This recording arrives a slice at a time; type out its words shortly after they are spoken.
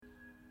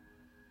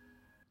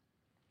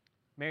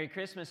Merry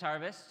Christmas,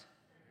 Harvest.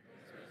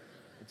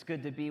 It's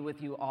good to be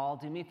with you all.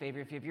 Do me a favor,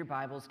 if you have your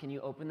Bibles, can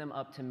you open them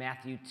up to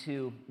Matthew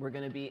 2? We're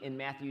going to be in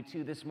Matthew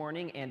 2 this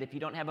morning, and if you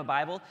don't have a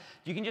Bible,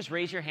 you can just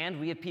raise your hand.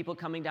 We have people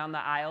coming down the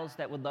aisles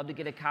that would love to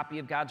get a copy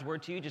of God's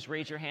Word to you. Just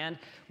raise your hand.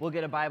 We'll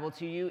get a Bible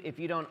to you. If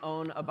you don't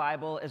own a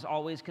Bible, as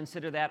always,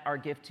 consider that our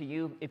gift to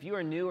you. If you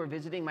are new or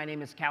visiting, my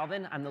name is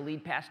Calvin. I'm the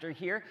lead pastor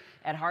here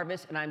at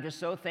Harvest, and I'm just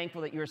so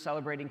thankful that you're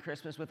celebrating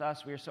Christmas with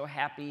us. We are so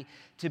happy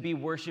to be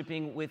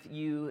worshiping with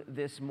you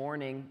this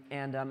morning,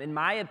 and in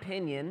my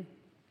opinion,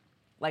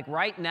 like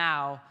right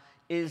now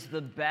is the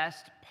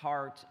best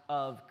part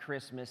of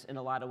Christmas in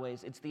a lot of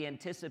ways. It's the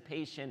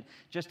anticipation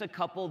just a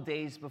couple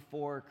days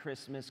before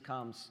Christmas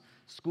comes.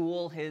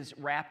 School has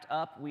wrapped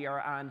up. We are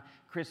on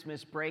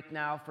Christmas break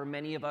now. For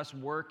many of us,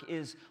 work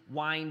is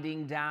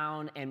winding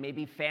down, and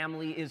maybe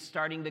family is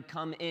starting to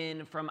come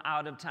in from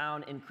out of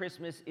town, and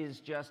Christmas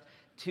is just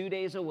 2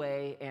 days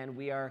away, and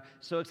we are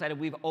so excited.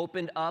 We've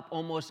opened up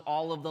almost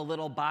all of the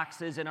little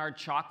boxes in our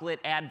chocolate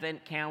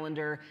advent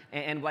calendar,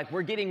 and like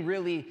we're getting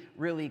really,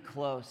 really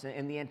close,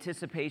 and the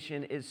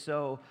anticipation is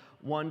so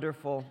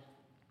wonderful.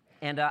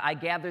 And I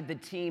gathered the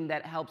team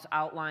that helps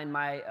outline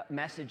my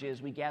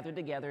messages. We gathered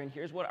together, and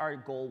here's what our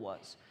goal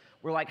was.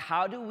 We're like,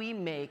 how do we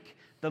make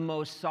the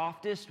most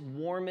softest,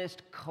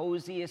 warmest,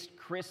 coziest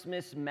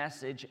Christmas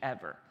message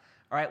ever?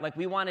 All right, like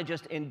we want to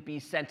just be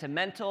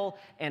sentimental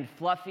and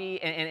fluffy,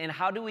 and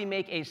how do we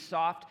make a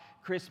soft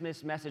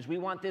Christmas message? We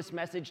want this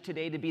message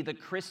today to be the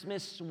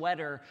Christmas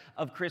sweater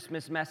of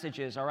Christmas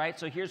messages, all right?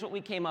 So here's what we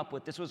came up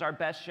with. This was our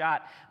best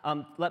shot.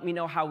 Let me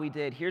know how we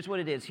did. Here's what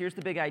it is. Here's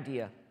the big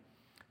idea.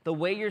 The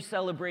way you're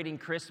celebrating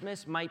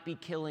Christmas might be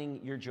killing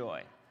your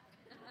joy.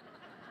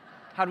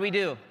 How'd we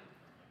do?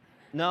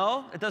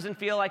 No? It doesn't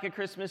feel like a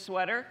Christmas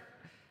sweater?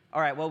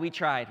 All right, well, we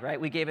tried, right?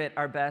 We gave it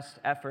our best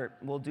effort.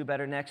 We'll do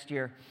better next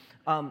year.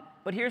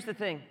 But here's the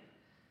thing.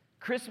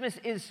 Christmas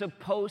is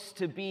supposed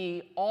to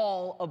be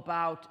all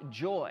about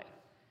joy.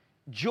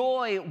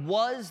 Joy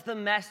was the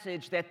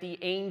message that the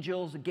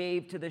angels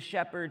gave to the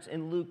shepherds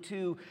in Luke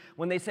 2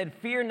 when they said,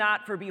 "Fear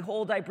not, for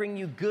behold, I bring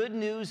you good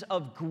news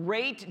of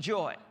great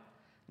joy."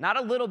 Not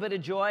a little bit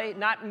of joy,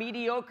 not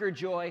mediocre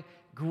joy,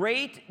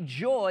 great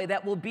joy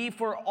that will be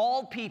for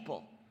all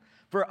people.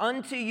 For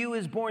unto you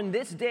is born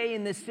this day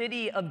in the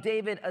city of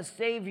David a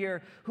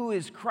Savior who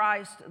is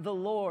Christ the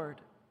Lord.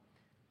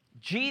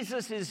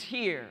 Jesus is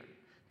here.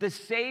 The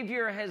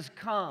Savior has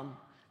come.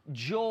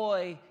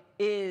 Joy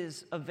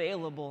is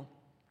available.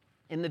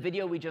 In the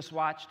video we just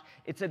watched,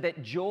 it said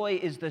that joy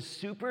is the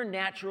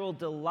supernatural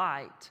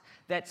delight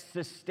that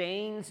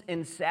sustains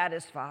and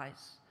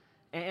satisfies.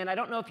 And I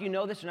don't know if you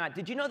know this or not.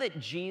 Did you know that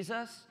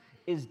Jesus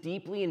is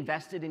deeply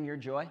invested in your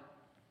joy?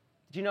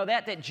 Did you know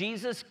that? That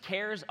Jesus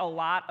cares a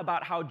lot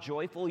about how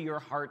joyful your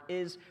heart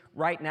is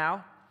right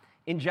now?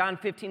 In John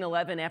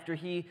 15:11, after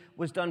he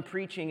was done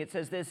preaching, it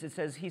says this. It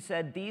says, he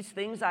said, "These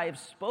things I have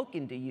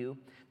spoken to you,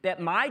 that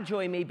my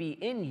joy may be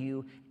in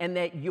you, and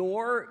that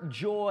your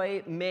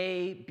joy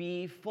may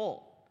be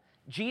full."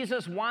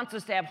 Jesus wants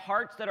us to have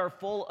hearts that are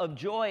full of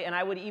joy, and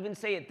I would even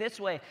say it this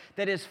way,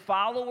 that as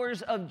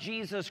followers of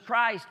Jesus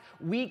Christ,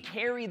 we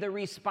carry the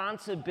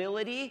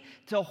responsibility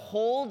to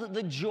hold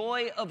the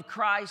joy of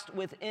Christ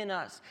within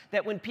us,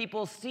 that when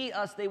people see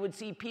us, they would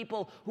see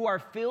people who are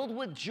filled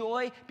with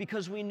joy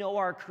because we know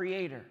our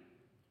Creator.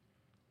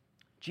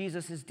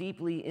 Jesus is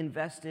deeply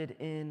invested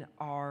in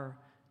our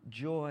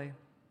joy.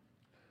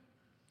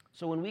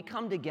 So when we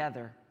come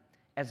together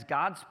as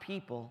God's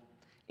people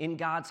in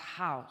God's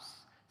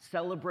house,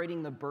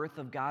 celebrating the birth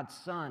of God's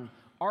Son,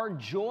 our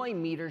joy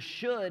meter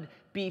should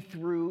be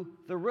through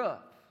the roof.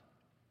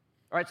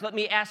 All right, so let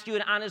me ask you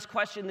an honest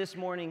question this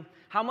morning.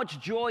 How much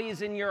joy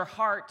is in your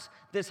heart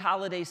this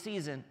holiday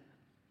season?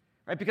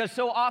 Right, because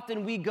so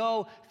often we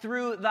go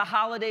through the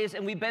holidays,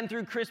 and we've been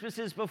through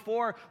Christmases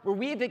before where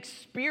we've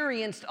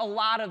experienced a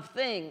lot of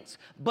things,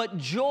 but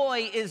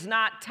joy is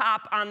not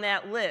top on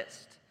that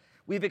list.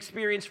 We've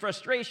experienced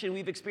frustration,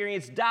 we've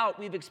experienced doubt,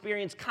 we've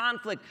experienced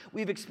conflict,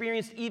 we've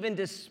experienced even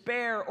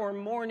despair or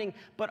mourning,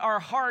 but our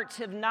hearts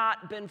have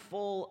not been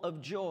full of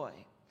joy.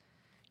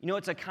 You know,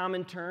 it's a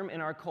common term in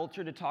our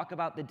culture to talk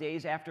about the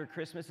days after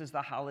Christmas is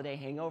the holiday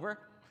hangover.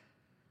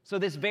 So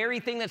this very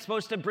thing that's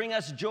supposed to bring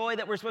us joy,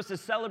 that we're supposed to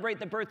celebrate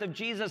the birth of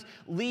Jesus,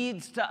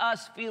 leads to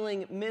us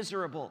feeling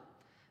miserable.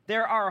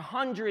 There are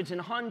hundreds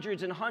and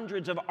hundreds and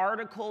hundreds of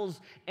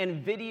articles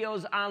and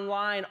videos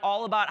online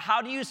all about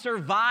how do you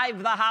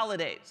survive the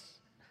holidays,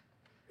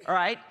 all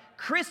right?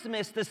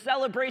 Christmas, the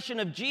celebration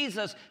of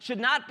Jesus, should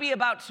not be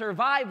about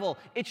survival.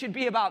 It should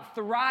be about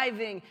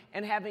thriving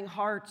and having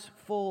hearts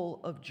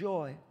full of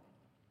joy.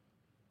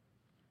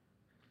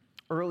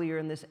 Earlier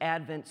in this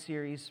Advent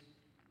series,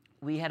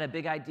 we had a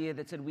big idea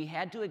that said we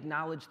had to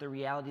acknowledge the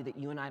reality that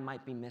you and I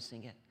might be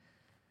missing it.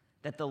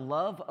 That the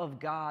love of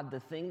God,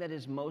 the thing that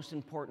is most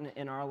important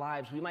in our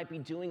lives, we might be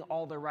doing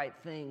all the right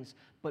things,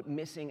 but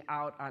missing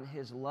out on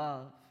His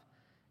love.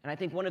 And I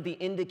think one of the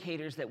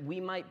indicators that we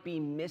might be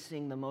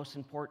missing the most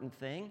important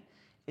thing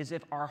is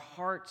if our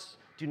hearts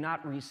do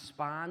not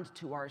respond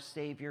to our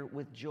Savior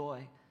with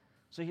joy.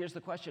 So here's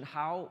the question.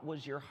 How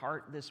was your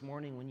heart this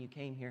morning when you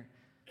came here?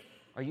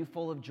 Are you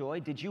full of joy?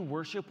 Did you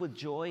worship with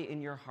joy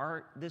in your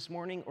heart this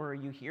morning? Or are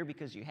you here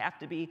because you have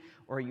to be?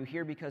 Or are you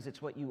here because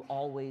it's what you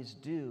always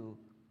do?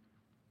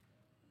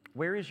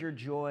 Where is your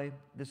joy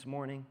this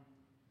morning?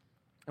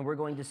 And we're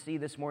going to see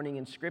this morning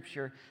in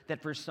Scripture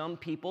that for some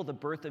people, the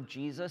birth of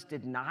Jesus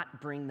did not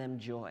bring them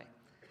joy.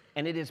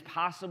 And it is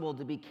possible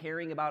to be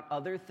caring about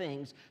other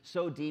things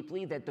so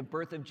deeply that the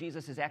birth of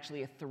Jesus is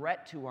actually a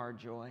threat to our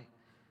joy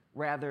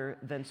rather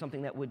than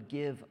something that would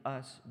give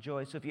us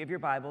joy. So if you have your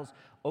Bibles,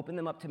 open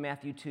them up to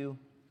Matthew 2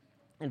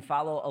 and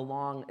follow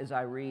along as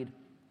I read.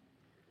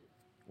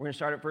 We're going to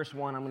start at verse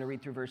 1. I'm going to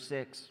read through verse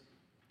 6.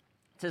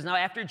 It says, "Now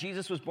after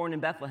Jesus was born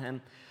in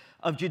Bethlehem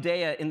of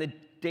Judea in the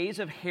days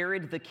of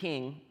Herod the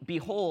king,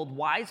 behold,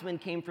 wise men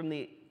came from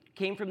the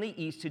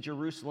east to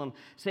Jerusalem,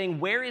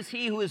 saying, 'Where is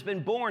he who has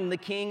been born the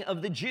King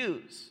of the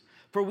Jews?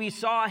 For we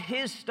saw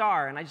his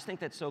star.'" And I just think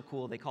that's so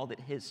cool. They called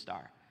it his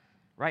star.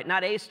 Right?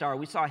 Not a star.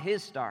 We saw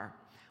his star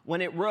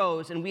when it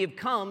rose, and we have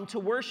come to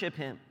worship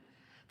him.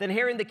 Then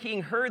Herod the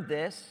king heard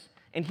this,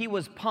 and he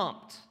was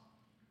pumped.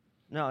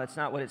 No, that's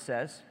not what it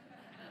says.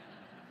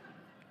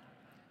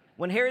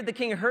 When Herod the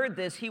king heard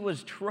this, he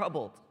was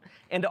troubled,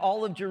 and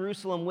all of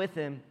Jerusalem with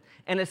him.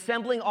 And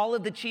assembling all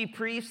of the chief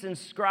priests and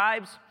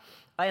scribes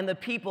and the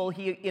people,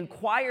 he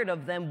inquired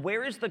of them,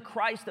 "Where is the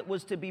Christ that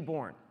was to be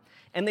born?"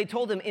 And they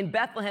told him, "In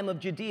Bethlehem of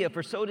Judea,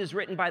 for so it is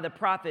written by the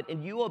prophet,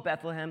 'And you, O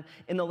Bethlehem,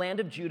 in the land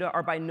of Judah,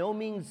 are by no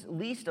means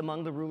least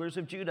among the rulers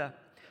of Judah.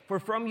 For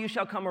from you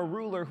shall come a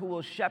ruler who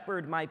will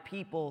shepherd my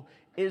people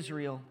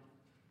Israel.'"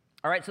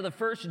 All right, so the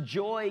first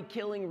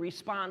joy-killing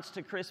response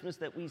to Christmas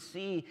that we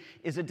see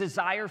is a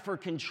desire for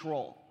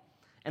control.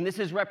 And this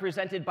is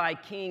represented by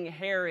King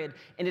Herod,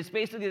 and it's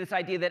basically this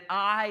idea that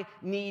I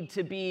need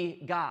to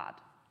be God.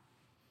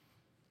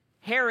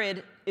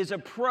 Herod is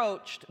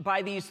approached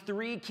by these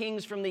three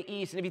kings from the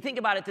east. And if you think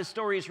about it, this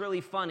story is really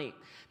funny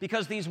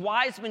because these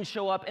wise men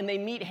show up and they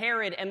meet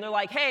Herod and they're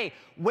like, "Hey,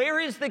 where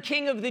is the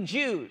king of the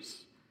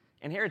Jews?"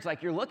 And Herod's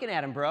like, "You're looking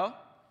at him, bro.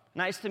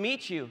 Nice to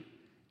meet you."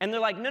 And they're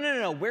like,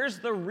 No. Where's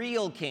the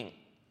real king?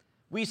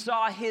 We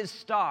saw his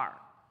star."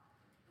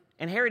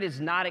 And Herod is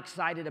not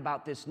excited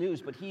about this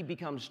news, but he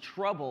becomes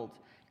troubled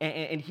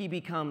and he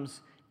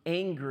becomes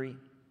angry.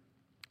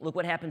 Look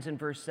what happens in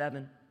verse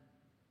 7.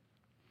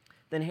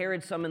 "Then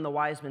Herod summoned the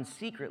wise men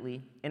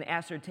secretly and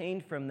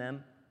ascertained from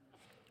them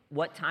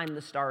what time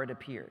the star had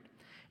appeared.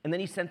 And then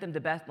he sent them to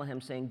Bethlehem,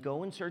 saying,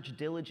 'Go and search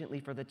diligently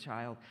for the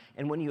child,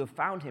 and when you have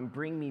found him,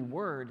 bring me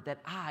word that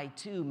I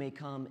too may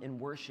come and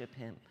worship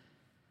him.'"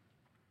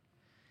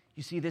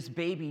 You see, this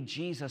baby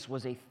Jesus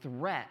was a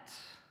threat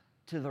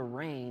to the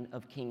reign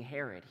of King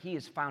Herod. He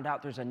has found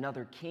out there's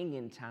another king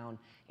in town,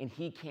 and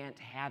he can't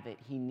have it.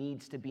 He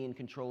needs to be in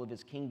control of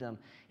his kingdom.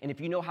 And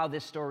if you know how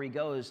this story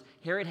goes,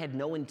 Herod had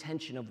no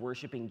intention of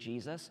worshiping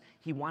Jesus.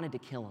 He wanted to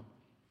kill him.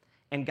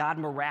 And God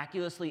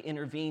miraculously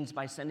intervenes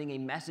by sending a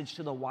message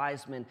to the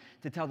wise men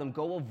to tell them,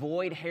 "Go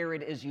avoid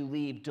Herod as you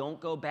leave. Don't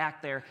go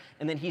back there."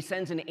 And then he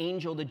sends an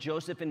angel to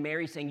Joseph and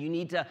Mary saying, "You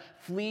need to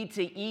flee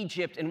to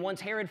Egypt." And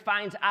once Herod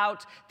finds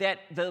out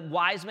that the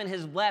wise men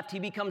has left, he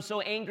becomes so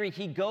angry,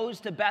 he goes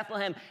to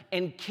Bethlehem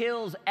and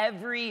kills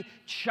every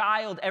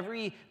child,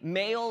 every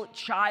male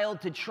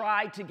child to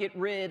try to get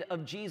rid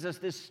of Jesus.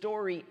 This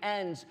story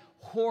ends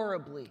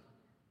horribly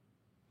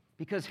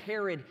because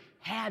Herod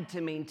had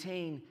to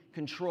maintain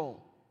control.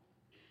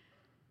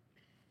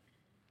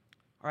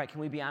 All right,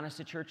 can we be honest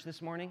at church this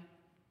morning?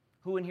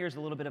 Who in here is a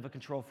little bit of a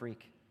control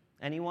freak?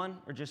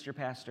 Anyone, or just your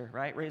pastor,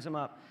 right? Raise them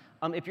up.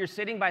 If you're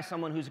sitting by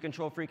someone who's a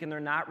control freak and they're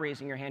not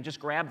raising your hand,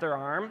 just grab their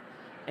arm,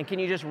 and can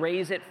you just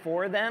raise it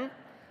for them?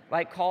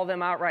 Like, call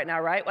them out right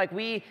now, right? Like,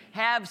 we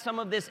have some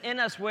of this in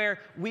us where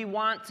we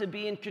want to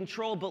be in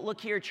control, but look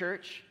here,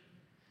 church.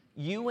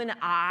 You and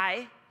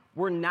I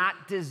were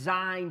not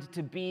designed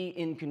to be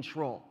in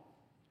control.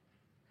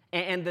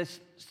 And the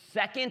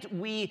second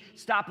we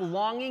stop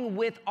longing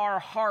with our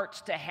hearts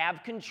to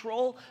have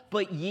control,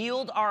 but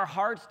yield our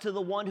hearts to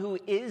the one who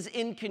is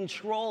in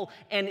control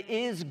and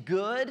is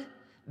good,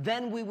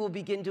 then we will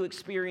begin to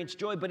experience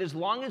joy. But as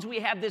long as we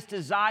have this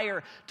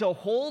desire to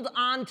hold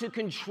on to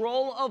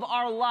control of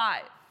our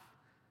life,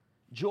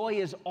 joy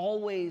is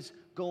always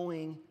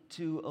going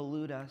to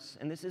elude us.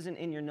 And this isn't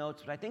in your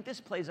notes, but I think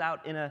this plays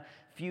out in a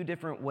few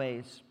different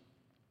ways.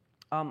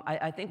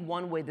 I think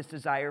one way this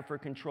desire for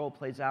control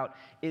plays out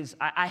is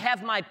I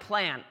have my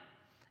plan,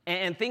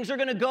 and things are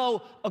going to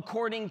go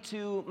according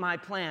to my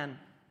plan.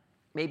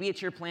 Maybe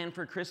it's your plan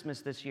for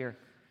Christmas this year,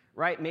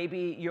 right?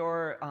 Maybe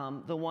you're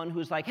the one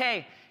who's like,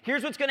 "Hey,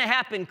 here's what's going to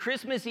happen.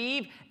 Christmas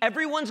Eve,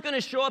 everyone's going to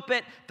show up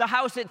at the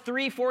house at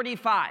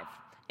 3:45.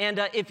 And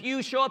if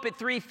you show up at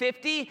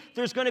 3:50,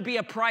 there's going to be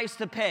a price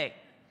to pay.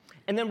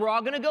 And then we're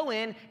all going to go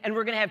in, and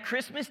we're going to have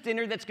Christmas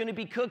dinner that's going to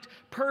be cooked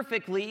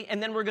perfectly.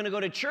 And then we're going to go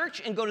to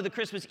church and go to the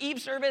Christmas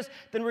Eve service.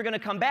 Then we're going to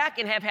come back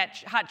and have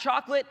hot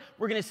chocolate.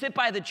 We're going to sit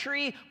by the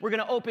tree. We're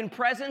going to open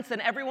presents.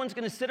 And everyone's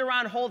going to sit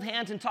around, hold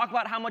hands, and talk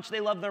about how much they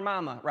love their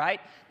mama,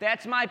 right?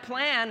 That's my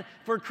plan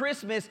for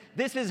Christmas.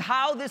 This is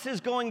how this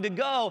is going to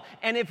go.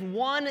 And if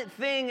one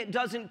thing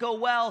doesn't go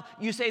well,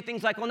 you say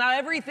things like, well, now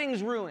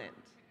everything's ruined.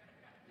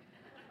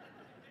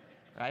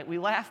 Right? We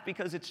laugh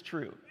because it's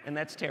true, and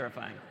that's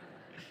terrifying.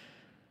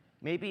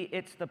 Maybe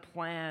it's the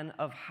plan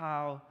of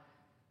how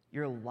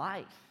your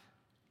life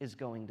is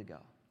going to go.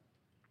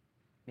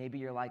 Maybe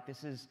you're like,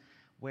 this is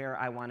where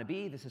I want to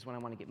be. This is when I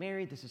want to get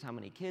married. This is how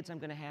many kids I'm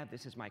going to have.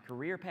 This is my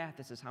career path.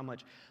 This is how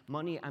much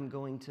money I'm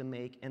going to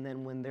make. And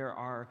then when there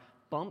are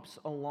bumps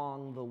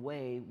along the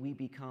way, we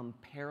become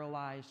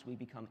paralyzed. We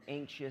become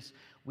anxious.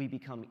 We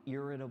become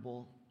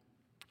irritable.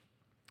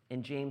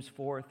 In James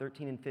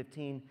 4:13 and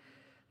 15,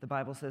 the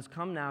Bible says,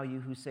 come now, you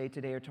who say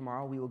today or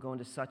tomorrow we will go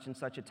into such and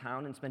such a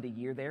town and spend a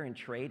year there and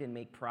trade and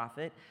make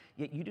profit.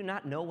 Yet you do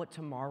not know what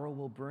tomorrow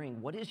will bring.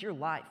 What is your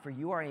life? For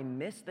you are a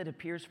mist that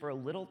appears for a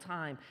little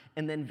time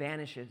and then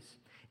vanishes.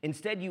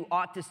 Instead, you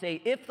ought to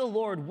say, if the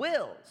Lord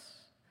wills,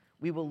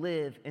 we will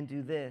live and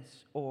do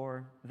this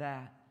or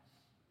that.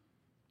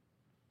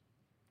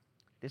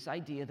 This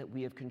idea that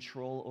we have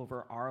control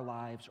over our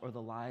lives or the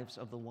lives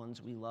of the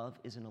ones we love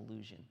is an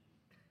illusion.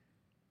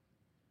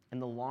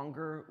 And the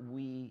longer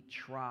we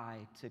try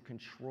to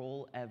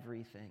control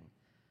everything,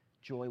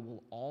 joy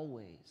will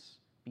always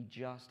be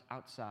just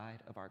outside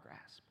of our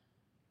grasp.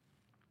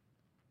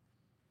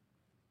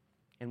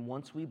 And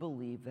once we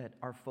believe that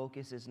our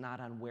focus is not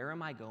on where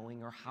am I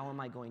going or how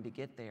am I going to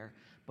get there,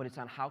 but it's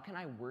on how can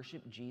I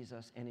worship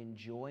Jesus and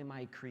enjoy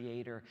my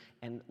Creator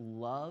and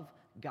love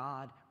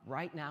God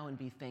right now and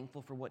be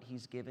thankful for what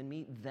He's given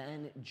me,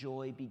 then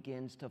joy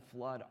begins to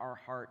flood our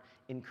heart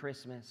in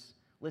Christmas.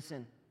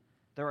 Listen.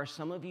 There are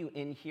some of you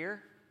in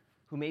here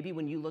who maybe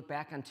when you look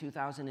back on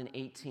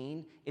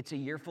 2018, it's a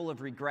year full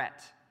of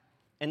regret.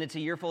 And it's a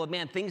year full of,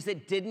 man, things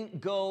that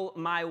didn't go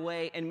my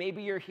way. And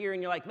maybe you're here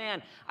and you're like,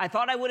 man, I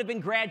thought I would have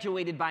been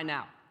graduated by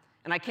now.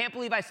 And I can't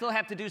believe I still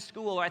have to do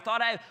school. Or I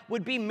thought I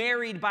would be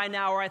married by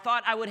now. Or I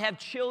thought I would have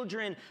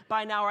children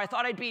by now. Or I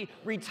thought I'd be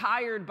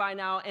retired by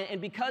now. And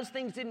because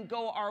things didn't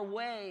go our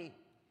way,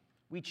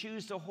 we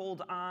choose to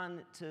hold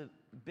on to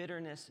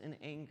bitterness and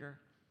anger.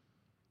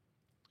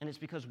 And it's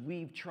because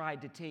we've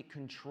tried to take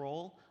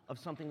control of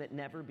something that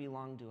never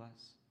belonged to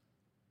us.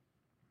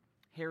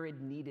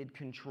 Herod needed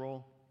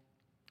control.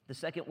 The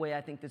second way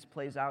I think this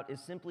plays out is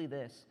simply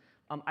this.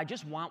 I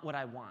just want what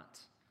I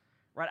want,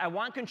 right? I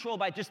want control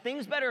by just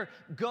things better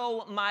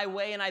go my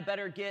way and I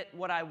better get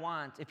what I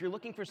want. If you're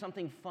looking for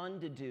something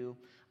fun to do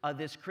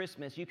this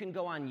Christmas, you can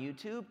go on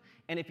YouTube,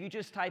 and if you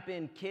just type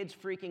in kids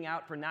freaking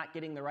out for not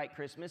getting the right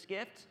Christmas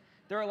gift,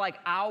 there are like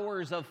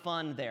hours of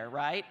fun there,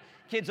 right?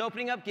 Kids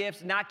opening up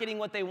gifts, not getting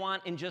what they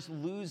want, and just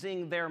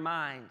losing their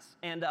minds.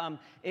 And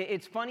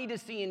it's funny to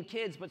see in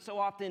kids, but so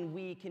often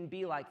we can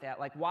be like that.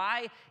 Like,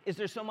 why is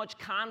there so much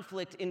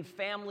conflict in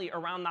family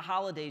around the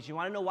holidays? You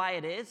want to know why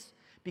it is?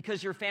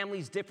 Because your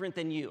family's different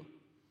than you,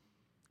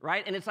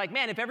 right? And it's like,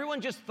 man, if everyone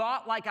just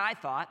thought like I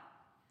thought,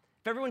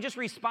 if everyone just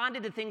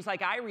responded to things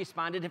like I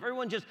responded, if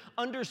everyone just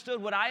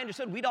understood what I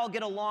understood, we'd all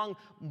get along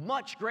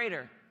much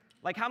greater.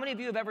 Like, how many of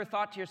you have ever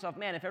thought to yourself,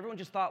 man, if everyone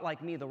just thought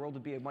like me, the world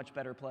would be a much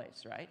better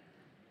place, right?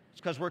 It's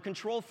because we're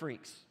control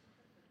freaks,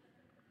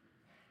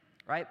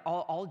 right?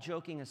 All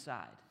joking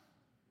aside,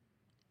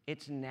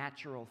 it's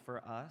natural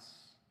for us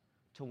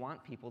to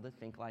want people to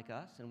think like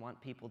us and want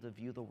people to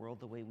view the world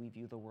the way we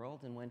view the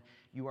world. And when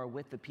you are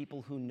with the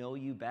people who know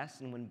you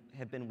best and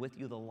have been with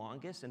you the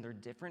longest and they're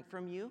different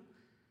from you,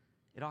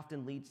 it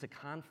often leads to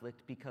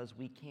conflict because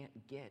we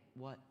can't get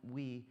what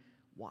we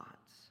want.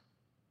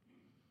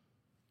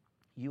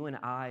 You and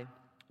I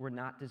were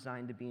not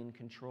designed to be in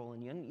control,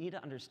 and you need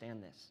to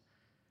understand this.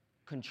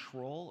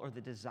 Control or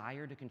the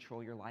desire to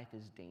control your life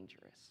is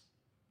dangerous.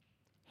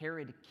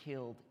 Herod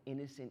killed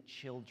innocent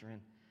children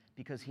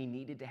because he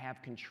needed to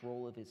have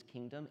control of his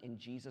kingdom, and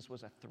Jesus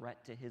was a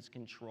threat to his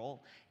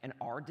control. And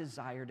our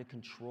desire to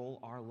control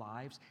our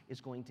lives is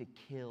going to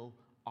kill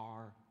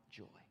our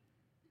joy.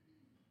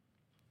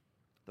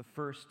 The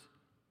first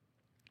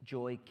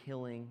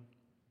joy-killing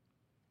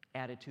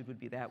attitude would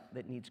be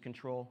that needs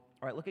control.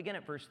 All right, look again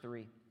at verse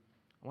 3.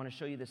 I want to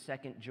show you the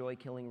second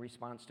joy-killing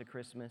response to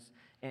Christmas.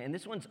 And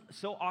this one's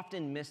so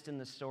often missed in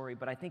the story,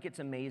 but I think it's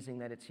amazing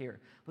that it's here.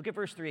 Look at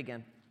verse 3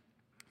 again.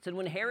 It said,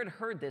 when Herod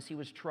heard this, he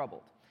was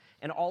troubled,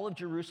 and all of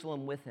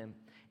Jerusalem with him.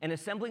 And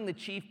assembling the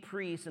chief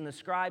priests and the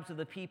scribes of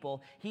the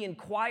people, he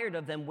inquired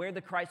of them where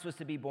the Christ was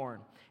to be born.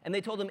 And they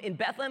told him, in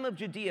Bethlehem of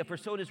Judea, for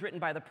so it is written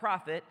by the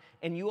prophet,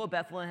 and you, O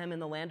Bethlehem, in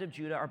the land of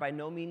Judah, are by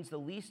no means the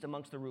least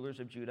amongst the rulers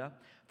of Judah,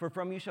 for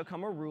from you shall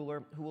come a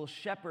ruler who will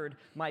shepherd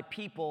my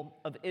people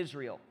of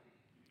Israel.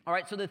 All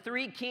right, so the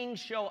three kings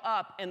show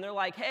up, and they're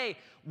like, hey,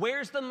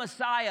 where's the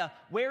Messiah?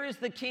 Where is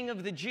the King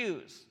of the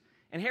Jews?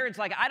 And Herod's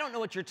like, I don't know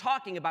what you're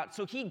talking about.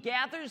 So he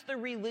gathers the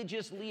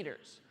religious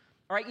leaders.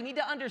 All right, you need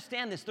to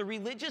understand this. The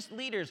religious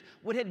leaders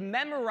would have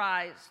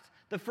memorized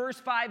the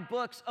first 5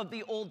 books of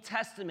the Old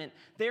Testament.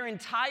 Their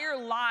entire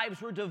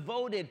lives were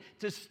devoted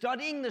to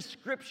studying the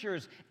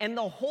scriptures, and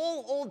the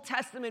whole Old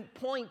Testament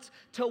points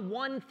to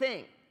one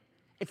thing.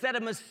 It's that a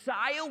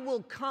Messiah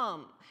will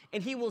come,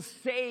 and he will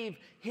save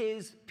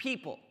his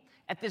people.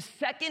 At the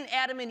second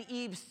Adam and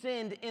Eve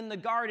sinned in the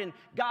garden,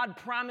 God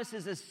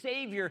promises a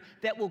Savior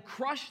that will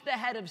crush the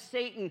head of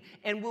Satan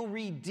and will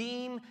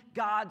redeem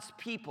God's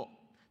people.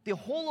 The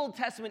whole Old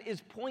Testament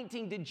is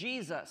pointing to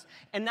Jesus.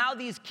 And now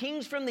these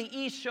kings from the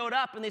east showed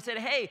up and they said,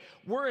 hey,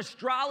 we're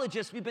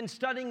astrologists. We've been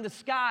studying the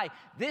sky.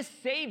 This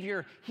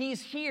Savior,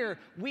 he's here.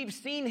 We've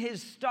seen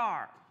his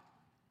star.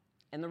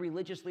 And the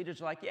religious leaders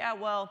are like, yeah,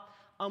 well,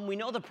 we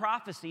know the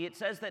prophecy. It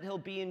says that he'll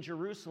be in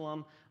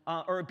Jerusalem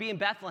or be in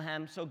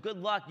Bethlehem. So good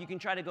luck. You can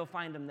try to go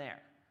find him there.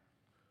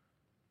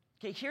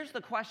 Okay, here's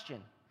the question.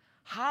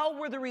 How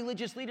were the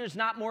religious leaders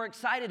not more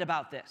excited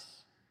about this?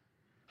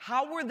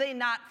 How were they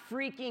not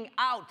freaking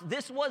out?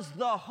 This was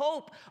the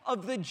hope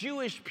of the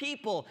Jewish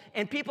people.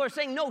 And people are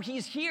saying, no,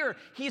 he's here.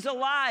 He's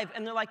alive.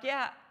 And they're like,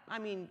 yeah, I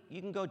mean,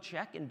 you can go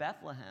check in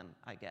Bethlehem,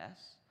 I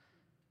guess.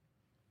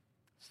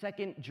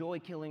 Second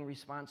joy-killing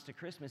response to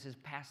Christmas is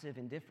passive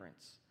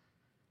indifference.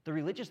 The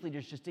religious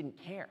leaders just didn't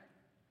care.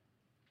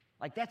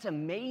 Like, that's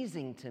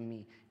amazing to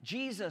me.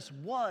 Jesus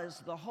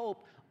was the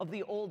hope of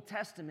the Old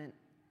Testament.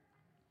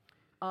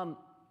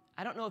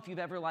 I don't know if you've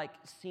ever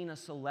seen a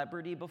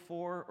celebrity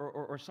before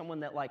or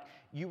someone that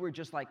you were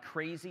just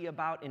crazy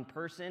about in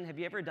person. Have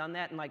you ever done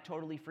that and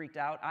totally freaked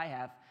out? I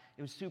have.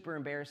 It was super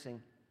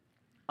embarrassing.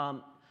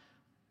 I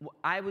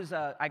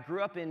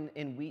grew up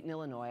in Wheaton,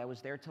 Illinois. I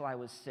was there till I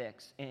was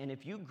 6. And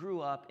if you grew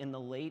up in the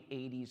late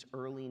 80s,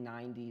 early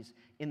 90s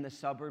in the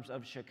suburbs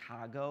of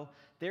Chicago,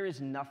 there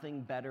is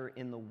nothing better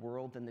in the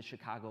world than the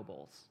Chicago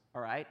Bulls,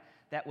 all right?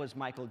 That was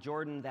Michael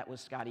Jordan. That was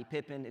Scottie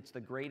Pippen. It's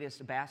the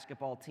greatest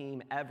basketball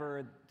team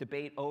ever.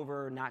 Debate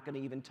over. Not going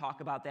to even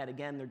talk about that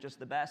again. They're just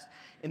the best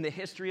in the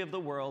history of the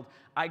world.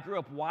 I grew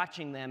up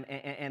watching them,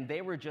 and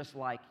they were just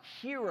like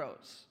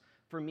heroes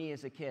for me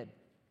as a kid.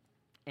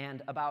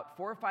 And about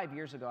 4 or 5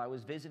 years ago, I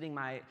was visiting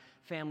my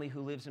family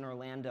who lives in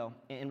Orlando,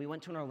 and we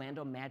went to an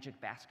Orlando Magic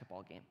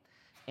basketball game.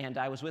 And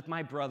I was with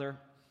my brother,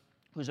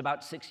 who's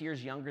about 6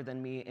 years younger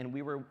than me, and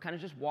we were kind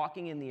of just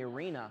walking in the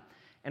arena.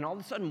 And all of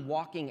a sudden,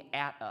 walking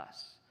at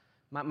us,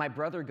 my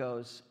brother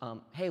goes,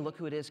 hey, look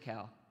who it is,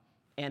 Cal.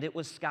 And it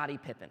was Scottie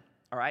Pippen,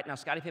 all right? Now,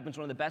 Scottie Pippen's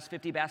one of the best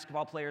 50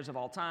 basketball players of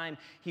all time.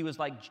 He was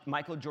like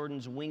Michael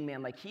Jordan's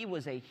wingman. He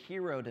was a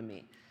hero to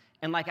me.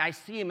 And I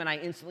see him, and I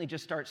instantly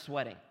just start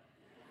sweating,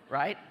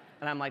 right?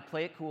 And I'm like,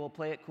 play it cool,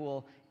 play it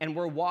cool. And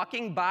we're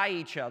walking by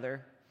each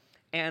other,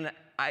 and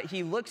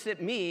he looks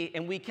at me,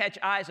 and we catch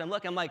eyes. And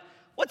I'm like,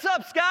 what's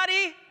up,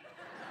 Scottie?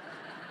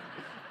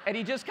 And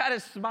he just kind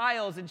of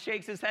smiles and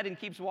shakes his head and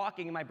keeps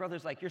walking. And my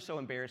brother's like, you're so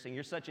embarrassing.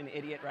 You're such an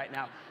idiot right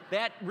now.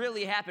 That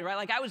really happened,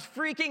 right? I was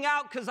freaking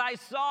out because I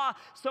saw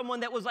someone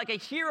that was like a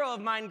hero of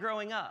mine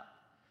growing up.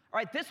 All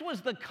right, this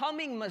was the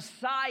coming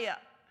Messiah,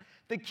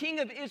 the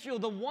King of Israel,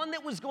 the one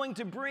that was going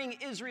to bring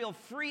Israel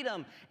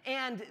freedom.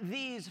 And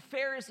these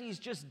Pharisees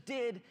just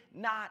did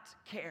not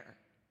care.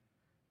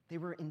 They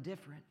were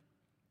indifferent.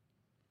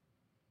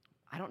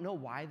 I don't know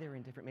why they're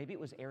indifferent. Maybe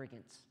it was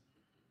arrogance.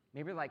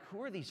 Maybe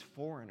who are these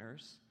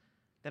foreigners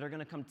that are going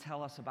to come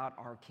tell us about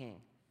our king?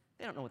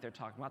 They don't know what they're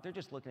talking about. They're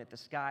just looking at the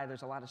sky.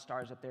 There's a lot of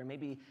stars up there.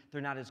 Maybe they're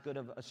not as good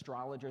of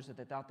astrologers as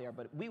they thought they are,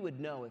 but we would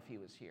know if he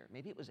was here.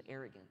 Maybe it was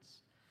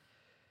arrogance.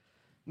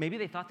 Maybe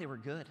they thought they were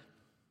good,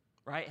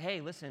 right? Hey,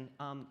 listen,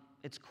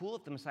 it's cool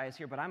if the Messiah is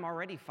here, but I'm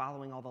already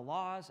following all the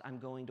laws. I'm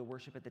going to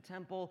worship at the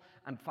temple.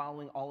 I'm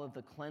following all of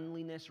the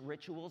cleanliness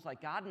rituals.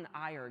 God and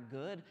I are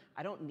good.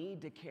 I don't need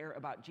to care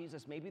about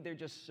Jesus. Maybe they're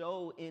just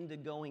so into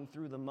going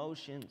through the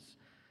motions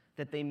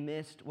that they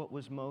missed what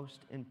was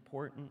most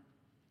important.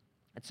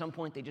 At some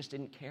point, they just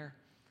didn't care.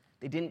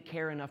 They didn't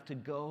care enough to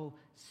go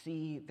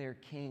see their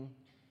king.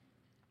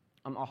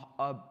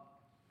 A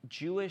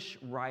Jewish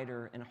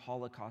writer and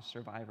Holocaust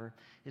survivor,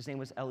 his name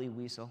was Elie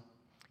Wiesel.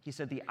 He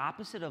said, the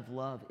opposite of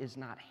love is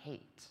not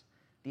hate.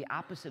 The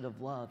opposite of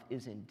love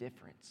is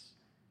indifference.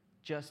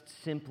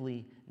 Just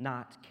simply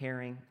not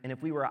caring. And if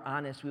we were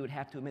honest, we would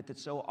have to admit that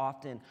so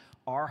often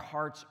our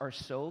hearts are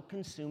so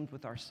consumed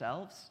with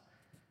ourselves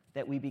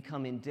that we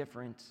become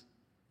indifferent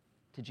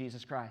to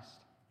Jesus Christ.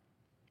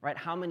 Right?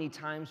 How many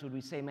times would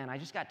we say, man, I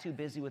just got too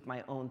busy with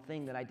my own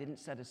thing that I didn't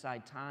set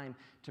aside time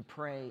to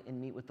pray and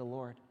meet with the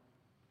Lord?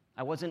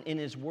 I wasn't in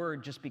his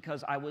word just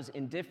because I was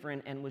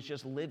indifferent and was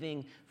just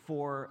living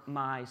for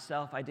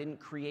myself. I didn't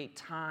create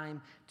time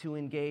to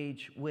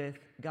engage with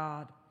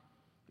God.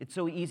 It's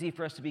so easy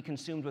for us to be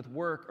consumed with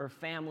work or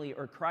family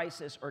or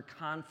crisis or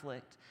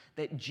conflict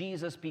that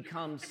Jesus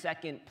becomes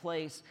second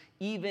place,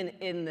 even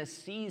in the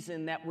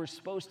season that we're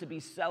supposed to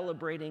be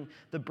celebrating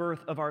the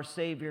birth of our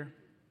Savior.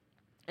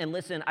 And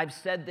listen, I've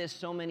said this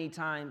so many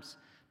times,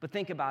 but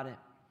think about it.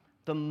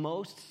 The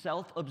most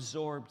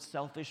self-absorbed,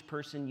 selfish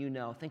person you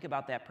know, think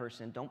about that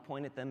person. Don't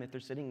point at them if they're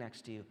sitting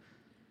next to you.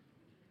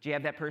 Do you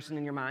have that person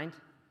in your mind?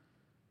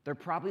 they're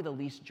probably the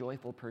least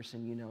joyful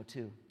person you know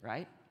too,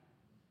 right?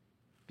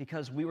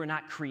 Because we were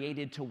not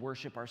created to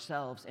worship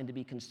ourselves and to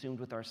be consumed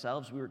with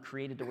ourselves. We were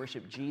created to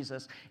worship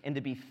Jesus and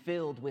to be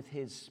filled with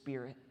his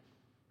Spirit.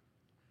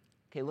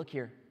 Okay, look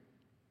here.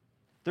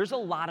 There's a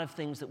lot of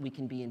things that we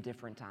can be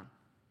indifferent on.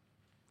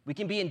 We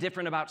can be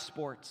indifferent about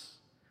sports.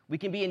 We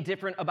can be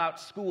indifferent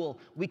about school.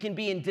 We can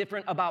be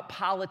indifferent about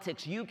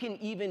politics. You can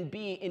even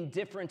be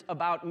indifferent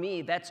about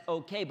me. That's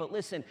okay. But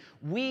listen,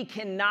 we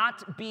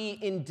cannot be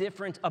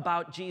indifferent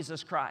about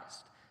Jesus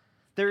Christ.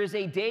 There is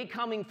a day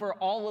coming for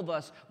all of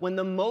us when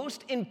the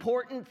most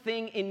important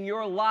thing in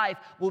your life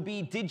will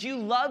be, did you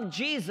love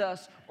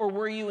Jesus or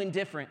were you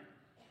indifferent?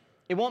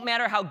 It won't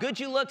matter how good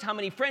you looked, how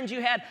many friends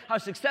you had, how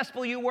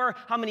successful you were,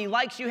 how many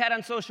likes you had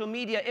on social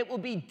media. It will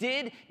be,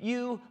 did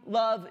you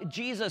love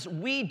Jesus?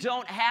 We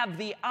don't have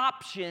the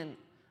option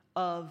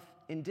of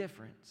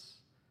indifference.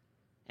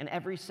 And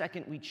every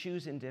second we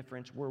choose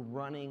indifference, we're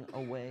running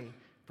away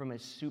from a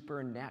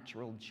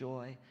supernatural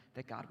joy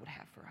that God would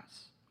have for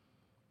us.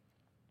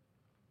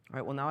 All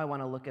right, well, now I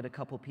want to look at a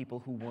couple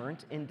people who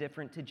weren't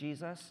indifferent to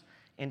Jesus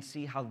and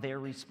see how their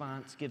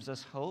response gives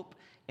us hope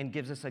and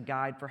gives us a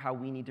guide for how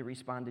we need to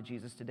respond to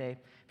Jesus today.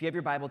 If you have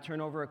your Bible, turn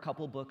over a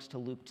couple books to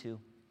Luke 2.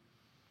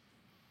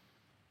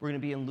 We're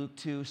going to be in Luke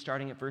 2,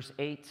 starting at verse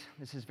 8.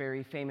 This is a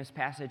very famous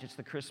passage. It's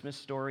the Christmas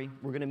story.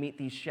 We're going to meet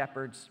these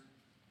shepherds,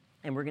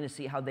 and we're going to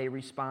see how they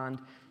respond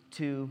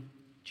to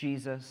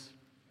Jesus.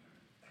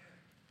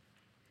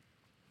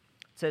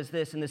 It says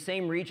this, in the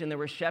same region there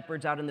were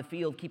shepherds out in the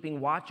field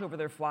keeping watch over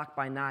their flock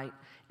by night,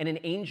 and an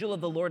angel of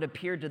the Lord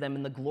appeared to them,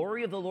 and the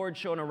glory of the Lord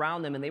shone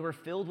around them, and they were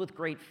filled with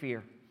great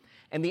fear.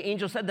 And the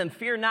angel said to them,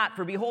 fear not,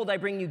 for behold, I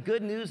bring you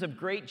good news of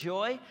great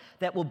joy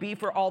that will be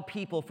for all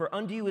people. For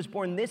unto you is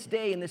born this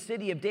day in the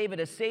city of David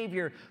a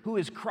Savior, who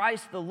is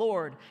Christ the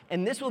Lord.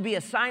 And this will be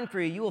a sign for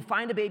you. You will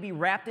find a baby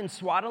wrapped in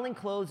swaddling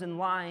clothes and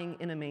lying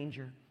in a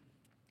manger.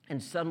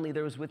 And suddenly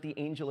there was with the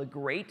angel a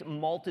great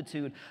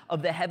multitude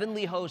of the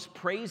heavenly host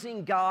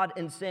praising God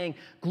and saying,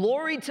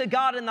 glory to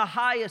God in the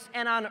highest,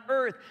 and on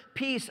earth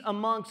peace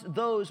amongst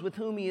those with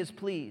whom he is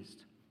pleased.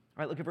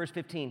 All right, look at verse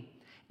 15.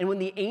 And when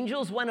the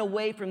angels went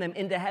away from them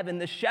into heaven,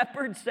 the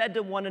shepherds said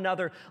to one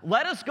another,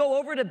 let us go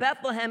over to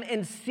Bethlehem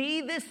and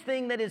see this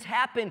thing that has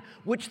happened,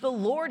 which the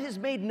Lord has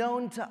made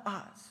known to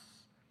us.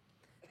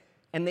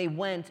 And they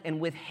went, and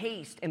with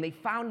haste, and they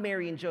found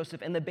Mary and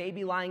Joseph and the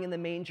baby lying in the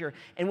manger.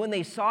 And when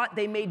they saw it,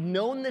 they made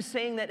known the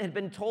saying that had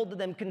been told to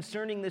them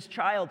concerning this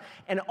child.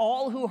 And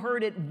all who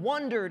heard it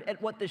wondered at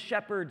what the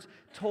shepherds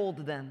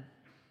told them.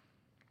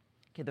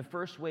 Okay, the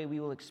first way we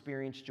will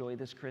experience joy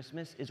this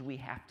Christmas is we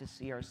have to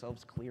see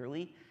ourselves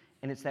clearly,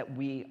 and it's that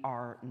we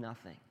are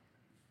nothing.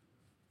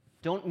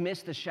 Don't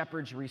miss the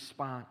shepherds'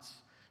 response.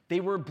 They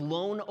were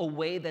blown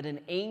away that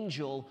an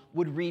angel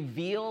would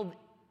reveal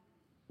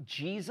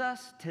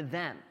Jesus to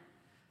them.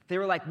 They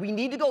were like, we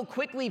need to go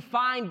quickly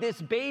find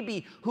this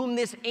baby whom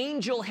this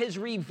angel has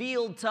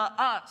revealed to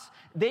us.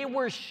 They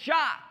were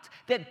shocked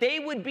that they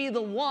would be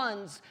the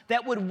ones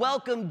that would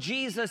welcome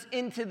Jesus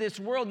into this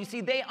world. You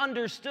see, they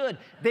understood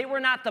they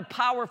were not the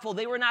powerful,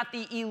 they were not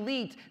the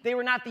elite, they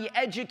were not the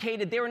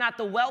educated, they were not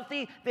the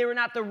wealthy, they were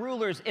not the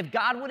rulers. If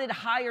God would have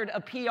hired a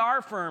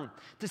PR firm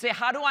to say,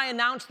 how do I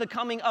announce the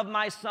coming of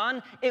my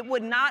son? It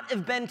would not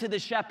have been to the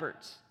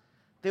shepherds.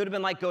 They would have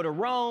been like, go to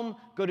Rome,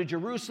 go to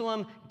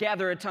Jerusalem,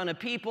 gather a ton of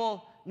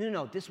people.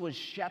 No, this was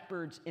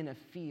shepherds in a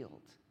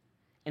field.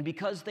 And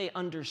because they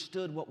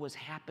understood what was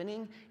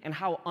happening and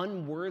how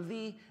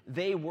unworthy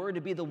they were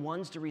to be the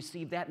ones to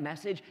receive that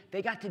message,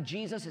 they got to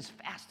Jesus as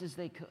fast as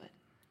they could.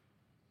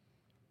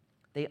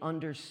 They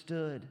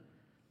understood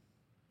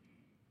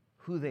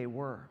who they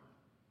were.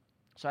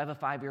 So I have a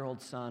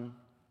 5-year-old son,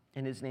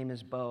 and his name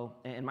is Bo.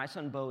 And my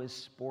son Bo is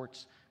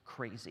sports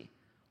crazy.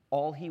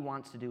 All he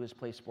wants to do is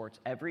play sports.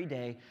 Every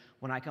day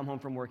when I come home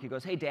from work, he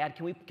goes, hey, Dad,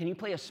 can you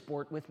play a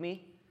sport with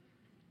me?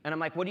 And I'm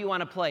like, what do you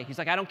want to play? He's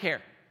like, I don't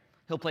care.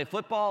 He'll play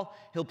football,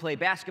 he'll play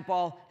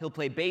basketball, he'll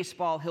play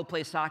baseball, he'll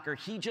play soccer.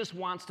 He just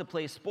wants to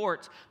play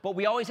sports, but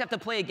we always have to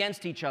play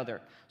against each other.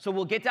 So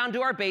we'll get down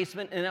to our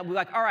basement, and we'll be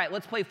like, all right,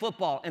 let's play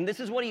football. And this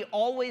is what he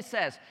always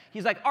says.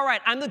 He's like, all right,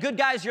 I'm the good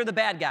guys, you're the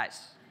bad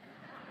guys.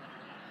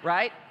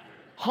 Right?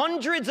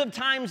 Hundreds of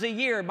times a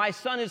year, my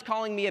son is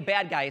calling me a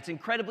bad guy. It's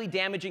incredibly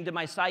damaging to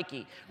my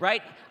psyche,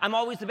 right? I'm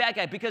always the bad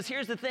guy, because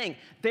here's the thing.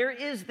 There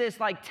is this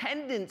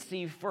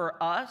tendency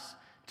for us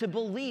to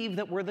believe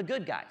that we're the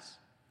good guys.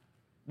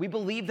 We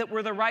believe that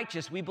we're the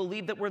righteous. We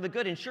believe that we're the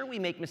good. And sure, we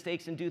make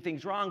mistakes and do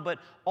things wrong, but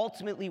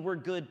ultimately we're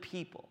good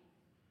people.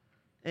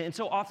 And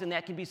so often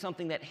that can be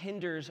something that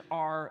hinders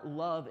our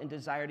love and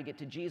desire to get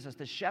to Jesus.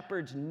 The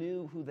shepherds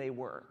knew who they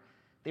were.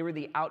 They were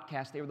the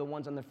outcasts. They were the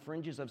ones on the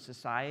fringes of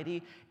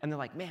society. And they're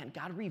like, man,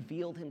 God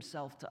revealed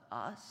himself to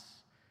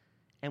us.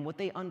 And what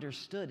they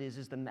understood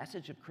is the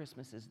message of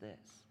Christmas is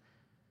this,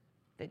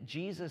 that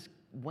Jesus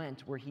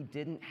went where he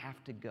didn't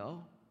have to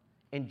go.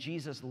 And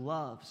Jesus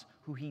loves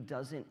who he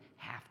doesn't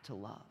have to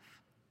love.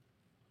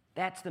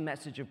 That's the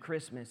message of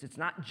Christmas. It's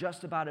not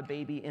just about a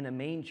baby in a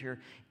manger.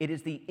 It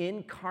is the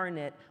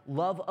incarnate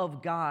love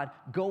of God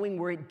going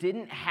where it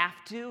didn't have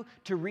to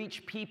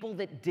reach people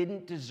that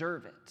didn't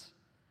deserve it.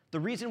 The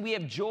reason we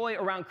have joy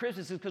around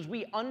Christmas is because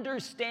we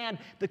understand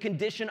the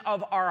condition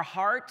of our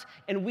heart,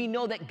 and we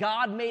know that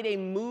God made a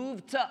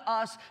move to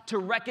us to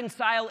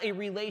reconcile a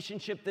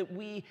relationship that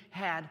we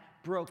had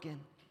broken.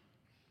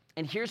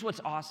 And here's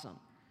what's awesome,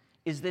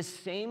 is this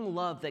same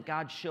love that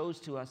God shows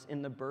to us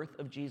in the birth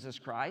of Jesus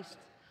Christ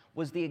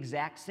was the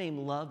exact same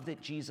love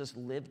that Jesus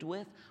lived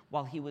with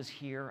while he was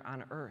here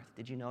on earth.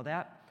 Did you know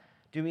that?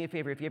 Do me a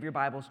favor, if you have your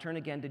Bibles, turn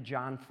again to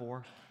John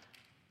 4.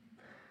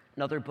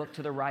 Another book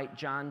to the right,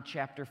 John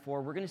chapter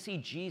 4. We're going to see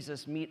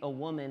Jesus meet a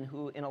woman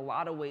who in a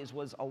lot of ways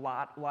was a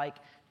lot like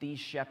these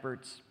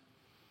shepherds.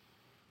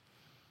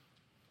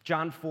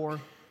 John 4,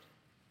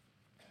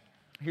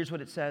 here's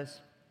what it says.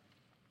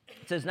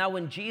 It says, now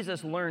when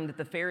Jesus learned that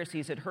the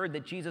Pharisees had heard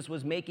that Jesus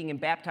was making and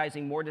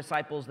baptizing more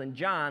disciples than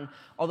John,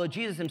 although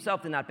Jesus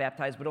himself did not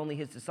baptize, but only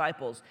his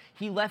disciples,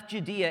 he left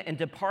Judea and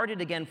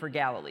departed again for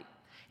Galilee.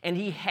 And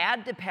he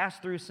had to pass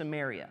through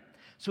Samaria.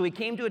 So he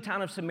came to a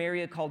town of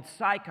Samaria called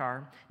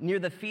Sychar, near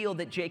the field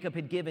that Jacob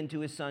had given to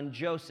his son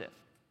Joseph.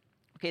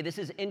 Okay, this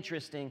is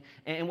interesting,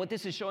 and what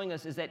this is showing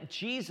us is that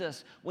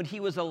Jesus, when he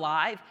was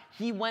alive,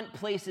 he went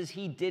places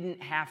he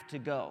didn't have to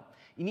go.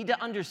 You need to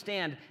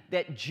understand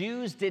that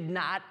Jews did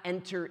not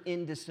enter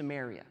into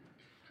Samaria.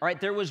 All right,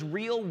 there was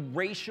real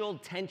racial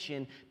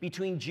tension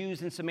between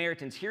Jews and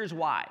Samaritans. Here's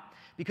why.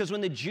 Because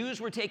when the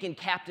Jews were taken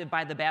captive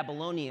by the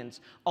Babylonians,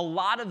 a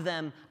lot of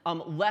them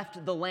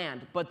left the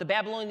land. But the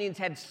Babylonians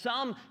had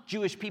some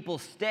Jewish people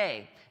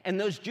stay. And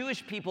those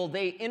Jewish people,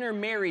 they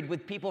intermarried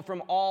with people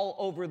from all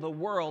over the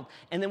world.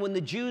 And then when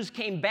the Jews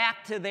came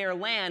back to their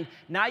land,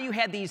 now you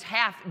had these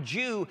half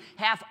Jew,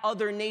 half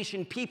other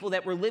nation people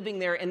that were living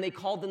there, and they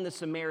called them the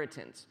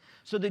Samaritans.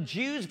 So the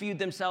Jews viewed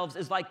themselves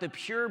as like the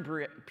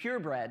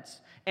purebreds,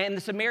 and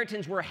the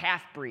Samaritans were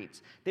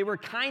half-breeds. They were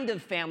kind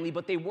of family,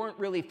 but they weren't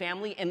really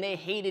family, and they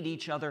hated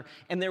each other,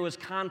 and there was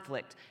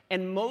conflict.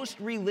 And most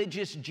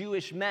religious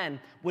Jewish men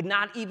would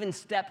not even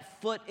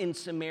step foot in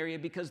Samaria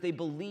because they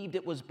believed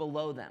it was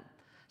below them.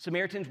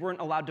 Samaritans weren't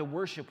allowed to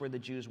worship where the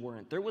Jews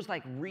weren't. There was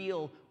like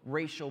real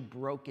racial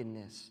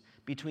brokenness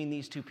between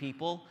these two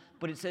people,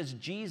 but it says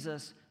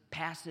Jesus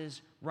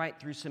passes right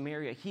through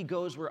Samaria. He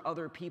goes where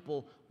other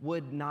people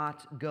would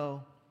not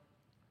go.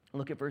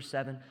 Look at verse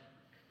 7. It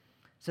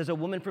says, a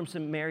woman from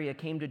Samaria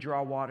came to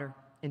draw water,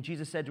 and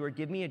Jesus said to her,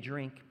 give me a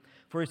drink,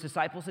 for his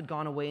disciples had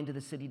gone away into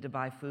the city to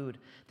buy food.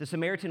 The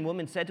Samaritan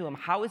woman said to him,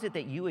 how is it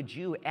that you, a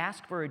Jew,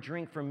 ask for a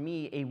drink from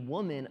me, a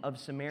woman of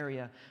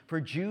Samaria?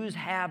 For Jews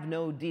have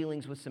no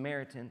dealings with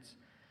Samaritans.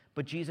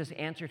 But Jesus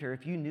answered her,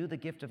 if you knew the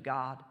gift of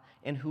God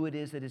and who it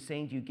is that is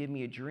saying to you, give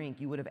me a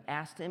drink, you would have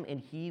asked him, and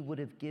he would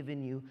have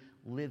given you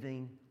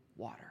living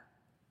water.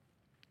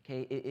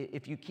 Okay,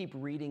 if you keep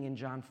reading in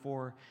John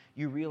 4,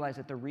 you realize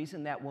that the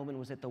reason that woman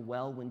was at the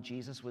well when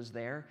Jesus was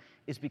there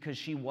is because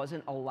she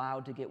wasn't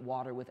allowed to get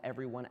water with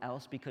everyone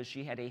else because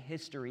she had a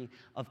history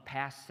of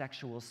past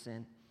sexual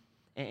sin.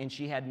 And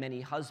she had many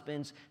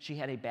husbands. She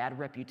had a bad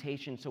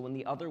reputation. So when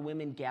the other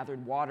women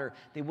gathered water,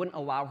 they wouldn't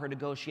allow her to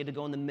go. She had to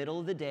go in the middle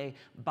of the day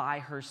by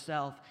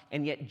herself.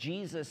 And yet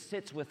Jesus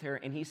sits with her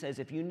and he says,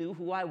 if you knew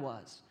who I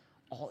was,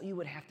 all you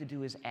would have to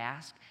do is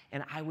ask,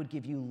 and I would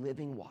give you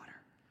living water.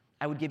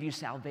 I would give you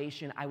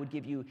salvation. I would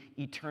give you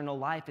eternal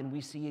life. And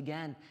we see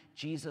again,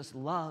 Jesus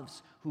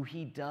loves who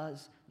he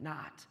does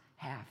not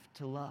have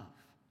to love.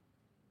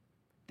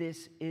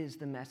 This is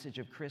the message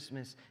of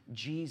Christmas,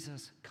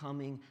 Jesus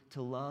coming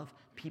to love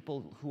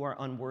people who are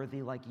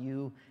unworthy like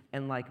you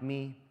and like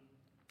me,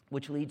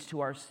 which leads to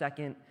our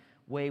second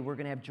way we're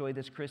going to have joy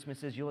this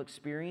Christmas is you'll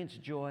experience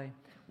joy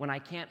when I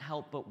can't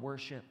help but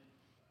worship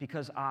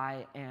because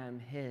I am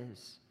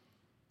his.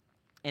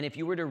 And if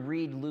you were to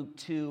read Luke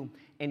 2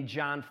 and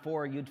John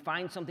 4, you'd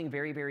find something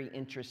very, very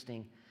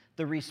interesting.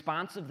 The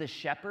response of the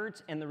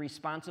shepherds and the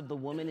response of the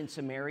woman in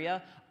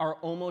Samaria are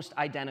almost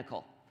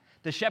identical.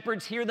 The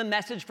shepherds hear the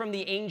message from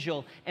the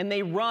angel, and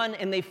they run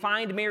and they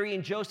find Mary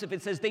and Joseph.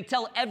 It says they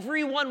tell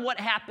everyone what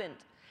happened.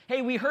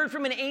 Hey, we heard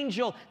from an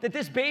angel that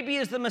this baby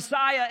is the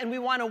Messiah, and we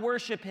want to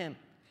worship him.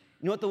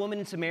 You know what the woman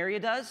in Samaria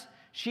does?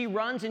 She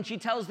runs and she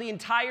tells the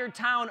entire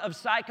town of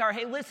Sychar,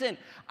 hey, listen,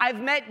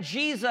 I've met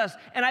Jesus,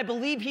 and I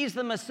believe he's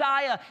the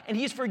Messiah, and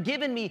he's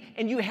forgiven me,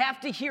 and you have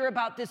to hear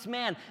about this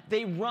man.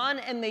 They run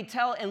and they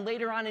tell, and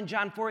later on in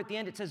John 4 at the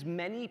end, it says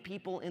many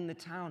people in the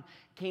town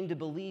came to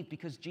believe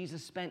because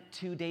Jesus spent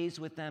 2 days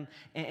with them,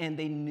 and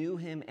they knew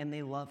him and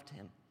they loved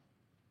him.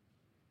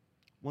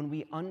 When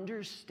we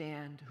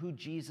understand who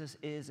Jesus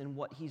is and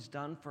what he's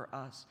done for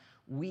us,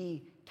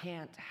 we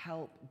can't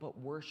help but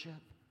worship.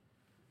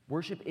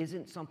 Worship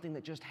isn't something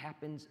that just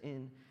happens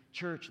in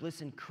church.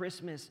 Listen,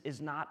 Christmas is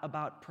not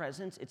about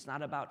presents. It's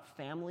not about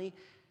family.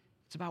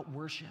 It's about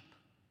worship.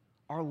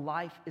 Our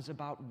life is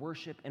about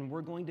worship, and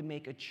we're going to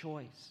make a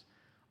choice.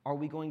 Are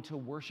we going to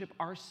worship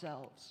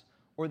ourselves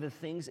or the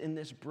things in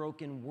this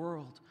broken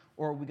world,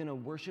 or are we going to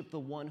worship the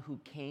one who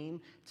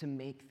came to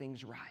make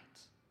things right?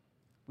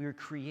 We were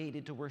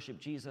created to worship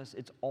Jesus.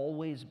 It's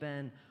always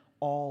been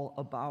all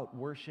about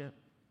worship.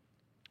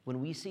 When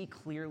we see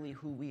clearly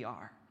who we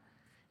are,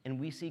 and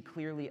we see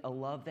clearly a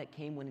love that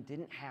came when it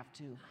didn't have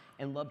to,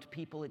 and loved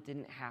people it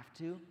didn't have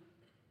to,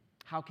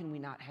 how can we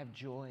not have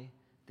joy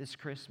this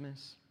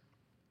Christmas?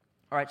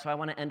 All right, so I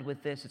want to end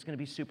with this. It's going to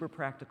be super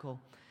practical.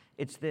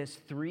 It's this: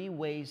 3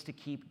 ways to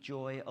keep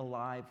joy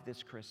alive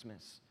this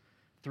Christmas.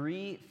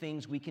 3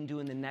 things we can do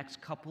in the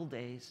next couple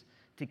days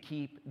to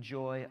keep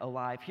joy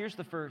alive. Here's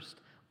the first.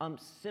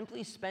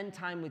 Simply spend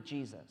time with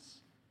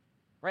Jesus.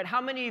 Right?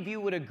 How many of you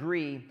would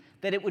agree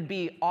that it would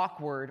be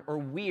awkward or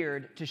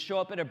weird to show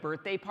up at a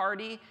birthday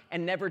party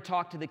and never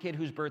talk to the kid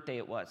whose birthday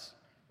it was?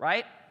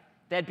 Right?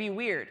 That'd be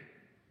weird.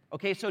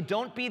 Okay, so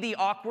don't be the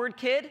awkward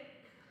kid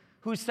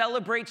who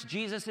celebrates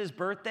Jesus'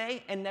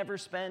 birthday and never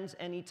spends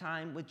any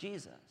time with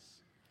Jesus.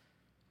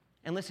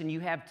 And listen, you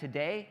have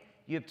today,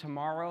 you have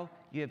tomorrow,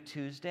 you have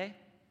Tuesday.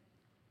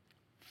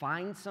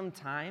 Find some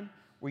time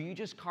where you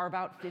just carve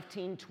out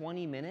 15,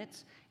 20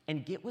 minutes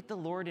and get with the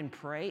Lord and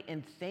pray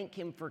and thank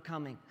Him for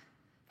coming.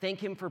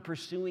 Thank Him for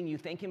pursuing you.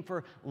 Thank Him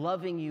for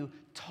loving you.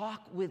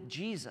 Talk with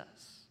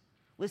Jesus.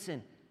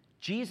 Listen,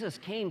 Jesus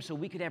came so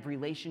we could have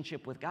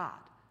relationship with God.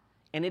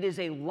 And it is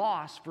a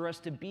loss for us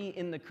to be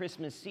in the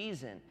Christmas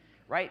season,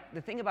 right?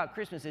 The thing about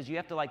Christmas is you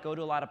have to go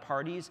to a lot of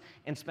parties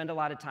and spend a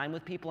lot of time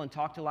with people and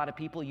talk to a lot of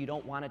people you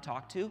don't want to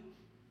talk to.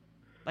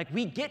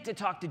 We get to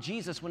talk to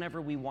Jesus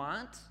whenever we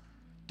want.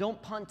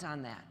 Don't punt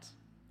on that.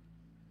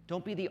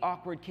 Don't be the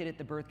awkward kid at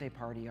the birthday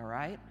party, all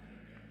right?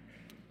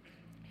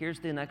 Here's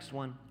the next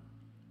one.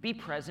 Be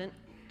present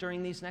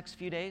during these next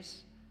few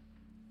days.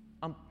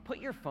 Put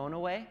your phone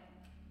away.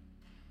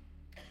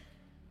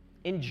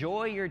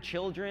 Enjoy your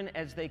children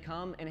as they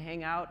come and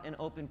hang out and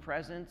open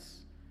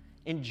presents.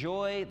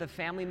 Enjoy the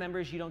family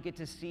members you don't get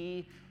to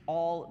see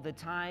all the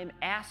time.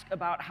 Ask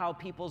about how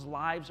people's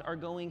lives are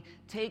going.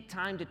 Take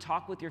time to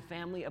talk with your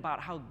family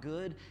about how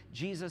good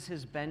Jesus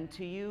has been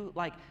to you.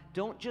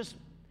 Don't just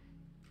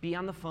be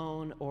on the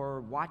phone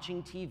or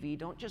watching TV.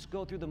 Don't just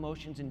go through the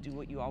motions and do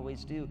what you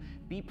always do.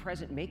 Be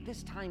present. Make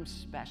this time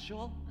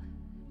special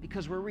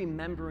because we're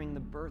remembering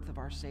the birth of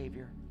our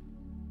Savior.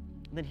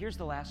 And then here's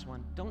the last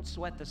one. Don't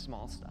sweat the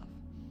small stuff.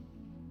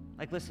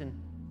 Listen,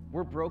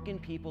 we're broken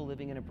people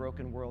living in a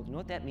broken world. You know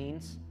what that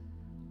means?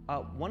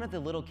 One of the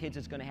little kids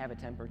is going to have a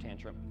temper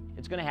tantrum.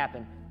 It's going to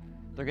happen.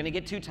 They're going to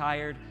get too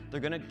tired. They're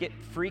going to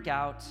freak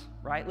out,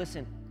 right?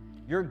 Listen,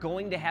 you're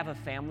going to have a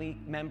family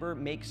member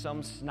make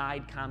some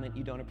snide comment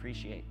you don't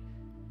appreciate.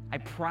 I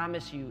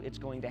promise you it's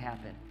going to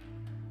happen.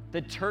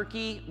 The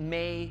turkey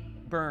may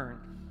burn.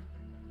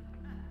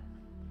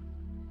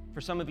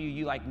 For some of you,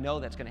 you know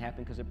that's going to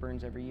happen because it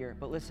burns every year.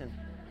 But listen.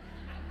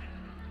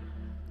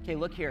 Okay,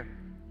 look here.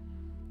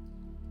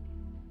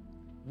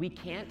 We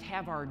can't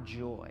have our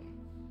joy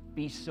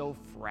be so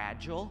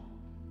fragile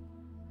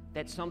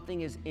that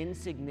something as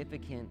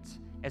insignificant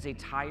as a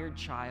tired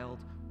child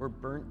or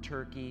burnt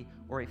turkey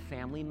or a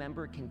family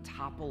member can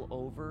topple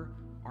over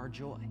our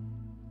joy.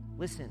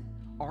 Listen,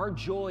 our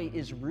joy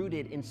is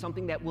rooted in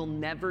something that will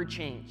never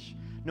change.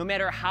 No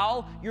matter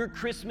how your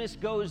Christmas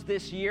goes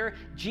this year,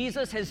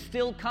 Jesus has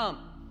still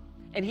come.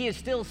 And He is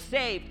still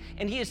saved,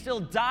 and He has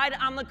still died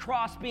on the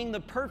cross, being the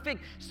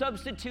perfect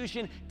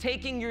substitution,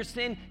 taking your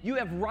sin. You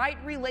have right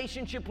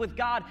relationship with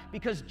God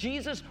because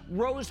Jesus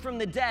rose from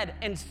the dead,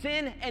 and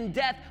sin and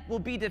death will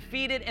be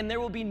defeated, and there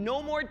will be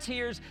no more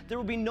tears. There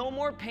will be no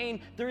more pain.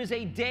 There is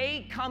a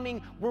day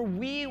coming where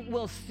we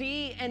will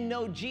see and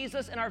know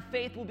Jesus, and our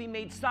faith will be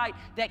made sight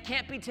that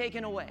can't be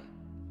taken away.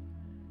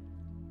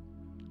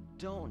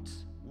 Don't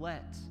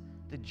let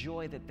the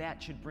joy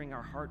that should bring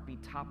our heart be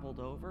toppled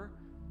over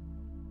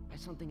by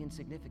something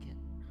insignificant.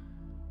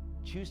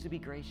 Choose to be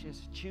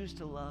gracious, choose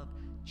to love,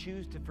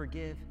 choose to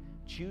forgive,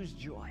 choose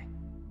joy.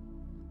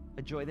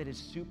 A joy that is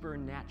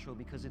supernatural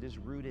because it is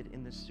rooted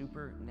in the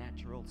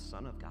supernatural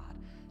Son of God,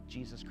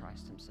 Jesus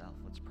Christ Himself.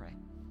 Let's pray.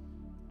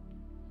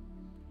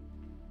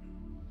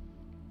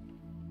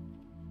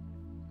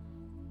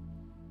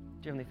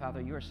 Dear Heavenly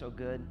Father, you are so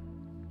good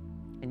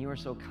and you are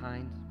so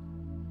kind.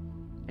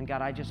 And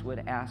God, I just would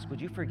ask,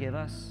 would you forgive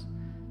us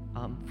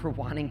for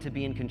wanting to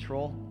be in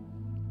control?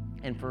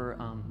 And for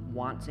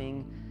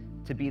wanting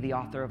to be the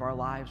author of our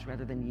lives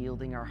rather than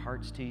yielding our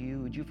hearts to you.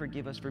 Would you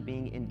forgive us for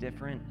being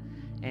indifferent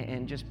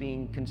and just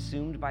being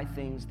consumed by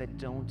things that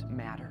don't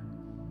matter?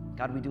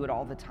 God, we do it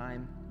all the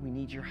time. We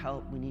need your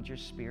help. We need your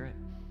Spirit.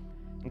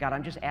 And God,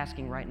 I'm just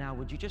asking right now,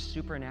 would you just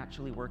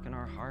supernaturally work in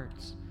our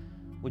hearts?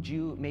 Would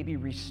you maybe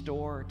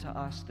restore to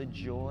us the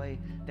joy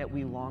that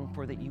we long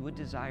for, that you would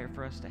desire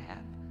for us to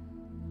have?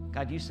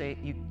 God, you say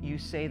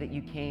that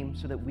you came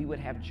so that we would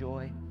have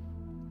joy,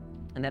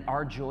 and that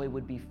our joy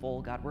would be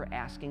full. God, we're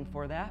asking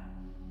for that.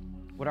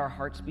 Would our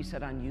hearts be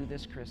set on you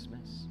this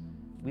Christmas?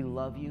 We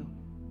love you.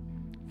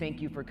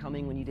 Thank you for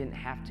coming when you didn't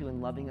have to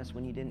and loving us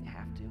when you didn't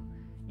have to.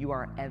 You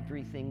are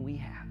everything we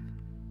have.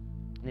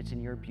 And it's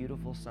in your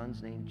beautiful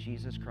Son's name,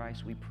 Jesus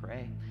Christ, we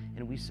pray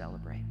and we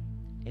celebrate.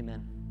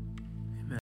 Amen.